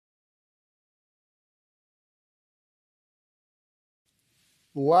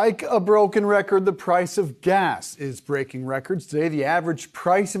Like a broken record, the price of gas is breaking records. Today, the average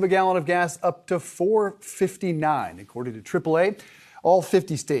price of a gallon of gas up to $4.59, according to AAA. All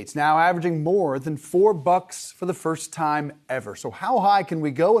 50 states now averaging more than $4 for the first time ever. So how high can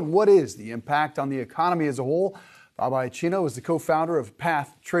we go, and what is the impact on the economy as a whole? Bob Iaccino is the co-founder of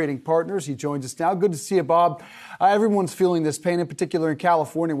Path Trading Partners. He joins us now. Good to see you, Bob. Everyone's feeling this pain, in particular in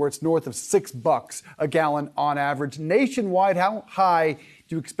California, where it's north of $6 a gallon on average. Nationwide, how high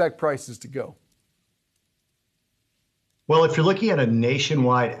do you expect prices to go? Well, if you're looking at a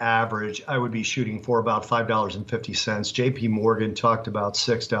nationwide average, I would be shooting for about $5.50. JP Morgan talked about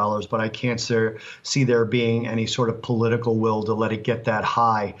 $6, but I can't see there being any sort of political will to let it get that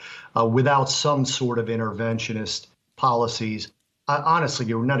high without some sort of interventionist policies. Honestly,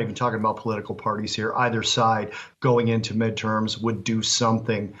 you're not even talking about political parties here. Either side going into midterms would do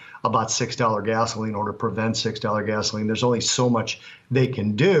something about $6 gasoline or to prevent $6 gasoline. There's only so much they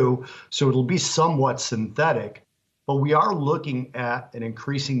can do, so it'll be somewhat synthetic. But we are looking at an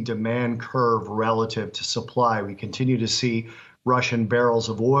increasing demand curve relative to supply. We continue to see Russian barrels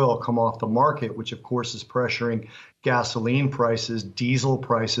of oil come off the market, which of course is pressuring gasoline prices, diesel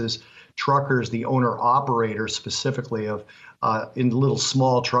prices, truckers, the owner-operator specifically of in little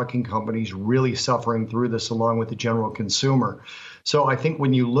small trucking companies really suffering through this along with the general consumer. So I think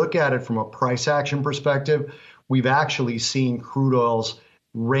when you look at it from a price action perspective, we've actually seen crude oil's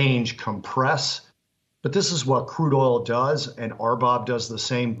range compress. But this is what crude oil does, and RBOB does the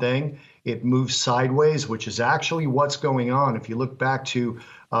same thing. It moves sideways, which is actually what's going on. If you look back to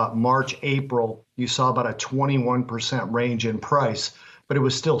March, April, you saw about a 21% range in price, but it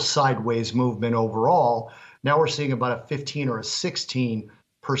was still sideways movement overall. Now we're seeing about a 15 or a 16%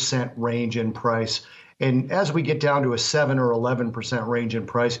 range in price. And as we get down to a 7 or 11% range in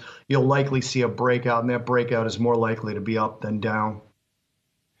price, you'll likely see a breakout, and that breakout is more likely to be up than down.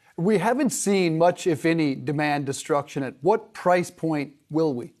 We haven't seen much, if any, demand destruction. At what price point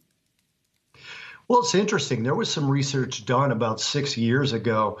will we? Well, it's interesting. There was some research done about 6 years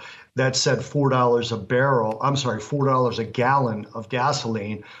ago that said $4 a gallon of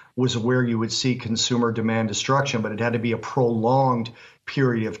gasoline was where you would see consumer demand destruction, but it had to be a prolonged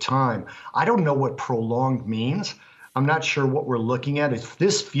period of time. I don't know what prolonged means. I'm not sure what we're looking at. If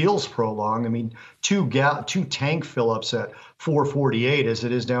this feels prolonged, I mean, two tank fill-ups at $4.48, as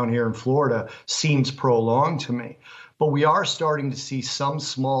it is down here in Florida, seems prolonged to me. But we are starting to see some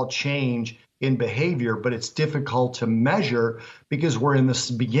small change in behavior, but it's difficult to measure because we're in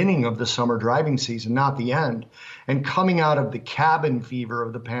the beginning of the summer driving season, not the end. And coming out of the cabin fever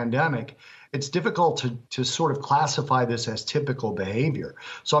of the pandemic, it's difficult to sort of classify this as typical behavior.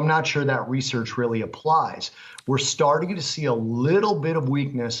 So I'm not sure that research really applies. We're starting to see a little bit of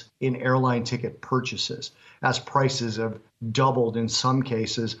weakness in airline ticket purchases as prices have doubled in some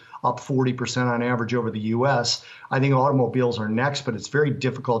cases, up 40% on average over the U.S. I think automobiles are next, but it's very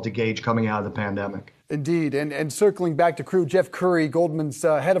difficult to gauge coming out of the pandemic. Indeed. And circling back to crude, Jeff Curry, Goldman's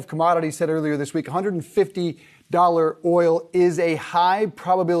head of commodities, said earlier this week, $150 oil is a high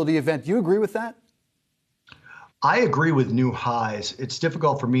probability event. Do you agree with that? I agree with new highs. It's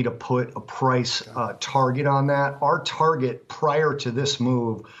difficult for me to put a price target on that. Our target prior to this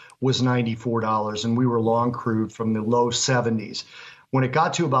move was $94, and we were long crude from the low 70s. When it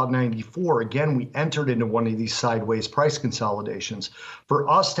got to about 94, again, we entered into one of these sideways price consolidations. For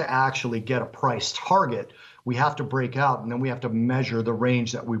us to actually get a price target, we have to break out, and then we have to measure the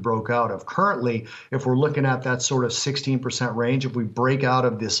range that we broke out of. Currently, if we're looking at that sort of 16% range, if we break out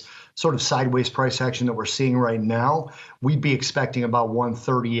of this sort of sideways price action that we're seeing right now, we'd be expecting about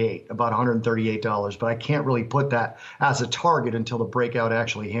 $138, about $138. But I can't really put that as a target until the breakout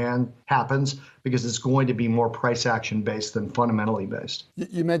actually happens, because it's going to be more price action based than fundamentally based.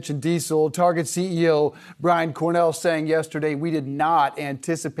 You mentioned diesel. Target CEO Brian Cornell saying yesterday, we did not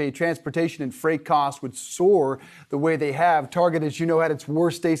anticipate transportation and freight costs would soar the way they have. Target, as you know, had its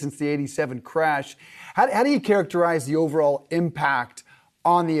worst day since the '87 crash. How do you characterize the overall impact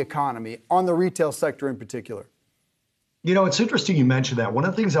on the economy, on the retail sector in particular? You know, it's interesting you mentioned that. One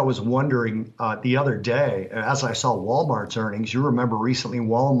of the things I was wondering the other day, as I saw Walmart's earnings, you remember recently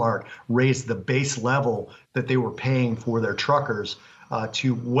Walmart raised the base level that they were paying for their truckers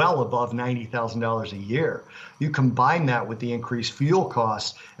to well above $90,000 a year. You combine that with the increased fuel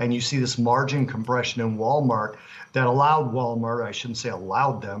costs, and you see this margin compression in Walmart that allowed Walmart, I shouldn't say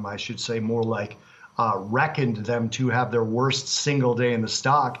allowed them, I should say more like reckoned them to have their worst single day in the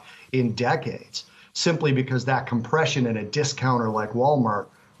stock in decades, simply because that compression in a discounter like Walmart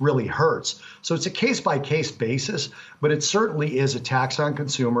really hurts. So it's a case-by-case basis, but it certainly is a tax on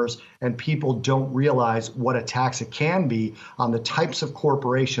consumers, and people don't realize what a tax it can be on the types of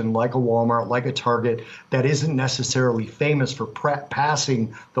corporation like a Walmart, like a Target, that isn't necessarily famous for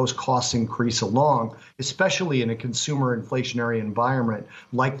passing those cost increase along, especially in a consumer inflationary environment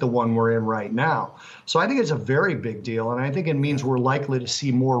like the one we're in right now. So I think it's a very big deal, and I think it means we're likely to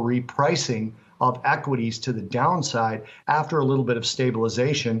see more repricing of equities to the downside after a little bit of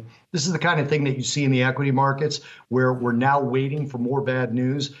stabilization. This is the kind of thing that you see in the equity markets where we're now waiting for more bad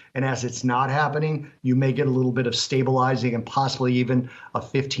news. And as it's not happening, you may get a little bit of stabilizing and possibly even a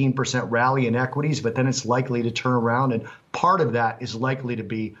 15% rally in equities, but then it's likely to turn around. And part of that is likely to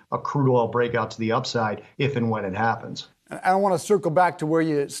be a crude oil breakout to the upside if and when it happens. I want to circle back to where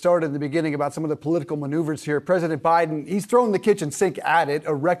you started in the beginning about some of the political maneuvers here. President Biden, he's thrown the kitchen sink at it.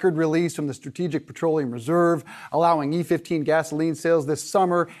 A record release from the Strategic Petroleum Reserve, allowing E15 gasoline sales this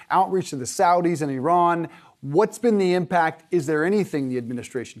summer, outreach to the Saudis and Iran. What's been the impact? Is there anything the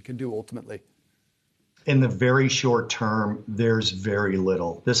administration can do ultimately? In the very short term, there's very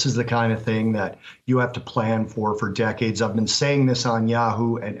little. This is the kind of thing that you have to plan for decades. I've been saying this on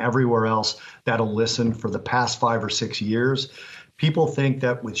Yahoo and everywhere else that'll listen for the past 5 or 6 years. People think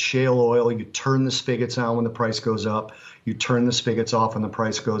that with shale oil, you turn the spigots on when the price goes up, you turn the spigots off when the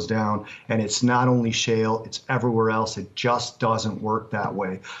price goes down. And it's not only shale, it's everywhere else. It just doesn't work that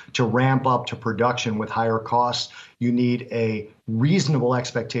way. To ramp up to production with higher costs, you need a reasonable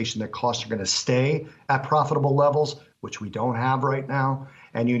expectation that costs are going to stay at profitable levels, which we don't have right now.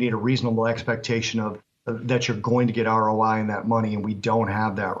 And you need a reasonable expectation of that you're going to get ROI in that money, and we don't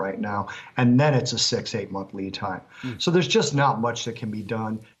have that right now. And then it's a 6-8 month lead time. So there's just not much that can be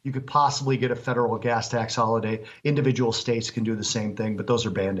done. You could possibly get a federal gas tax holiday. Individual states can do the same thing, but those are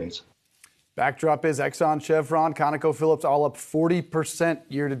Band-Aids. Backdrop is Exxon, Chevron, ConocoPhillips, all up 40%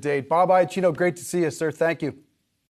 year to date. Bob Iaccino, great to see you, sir. Thank you.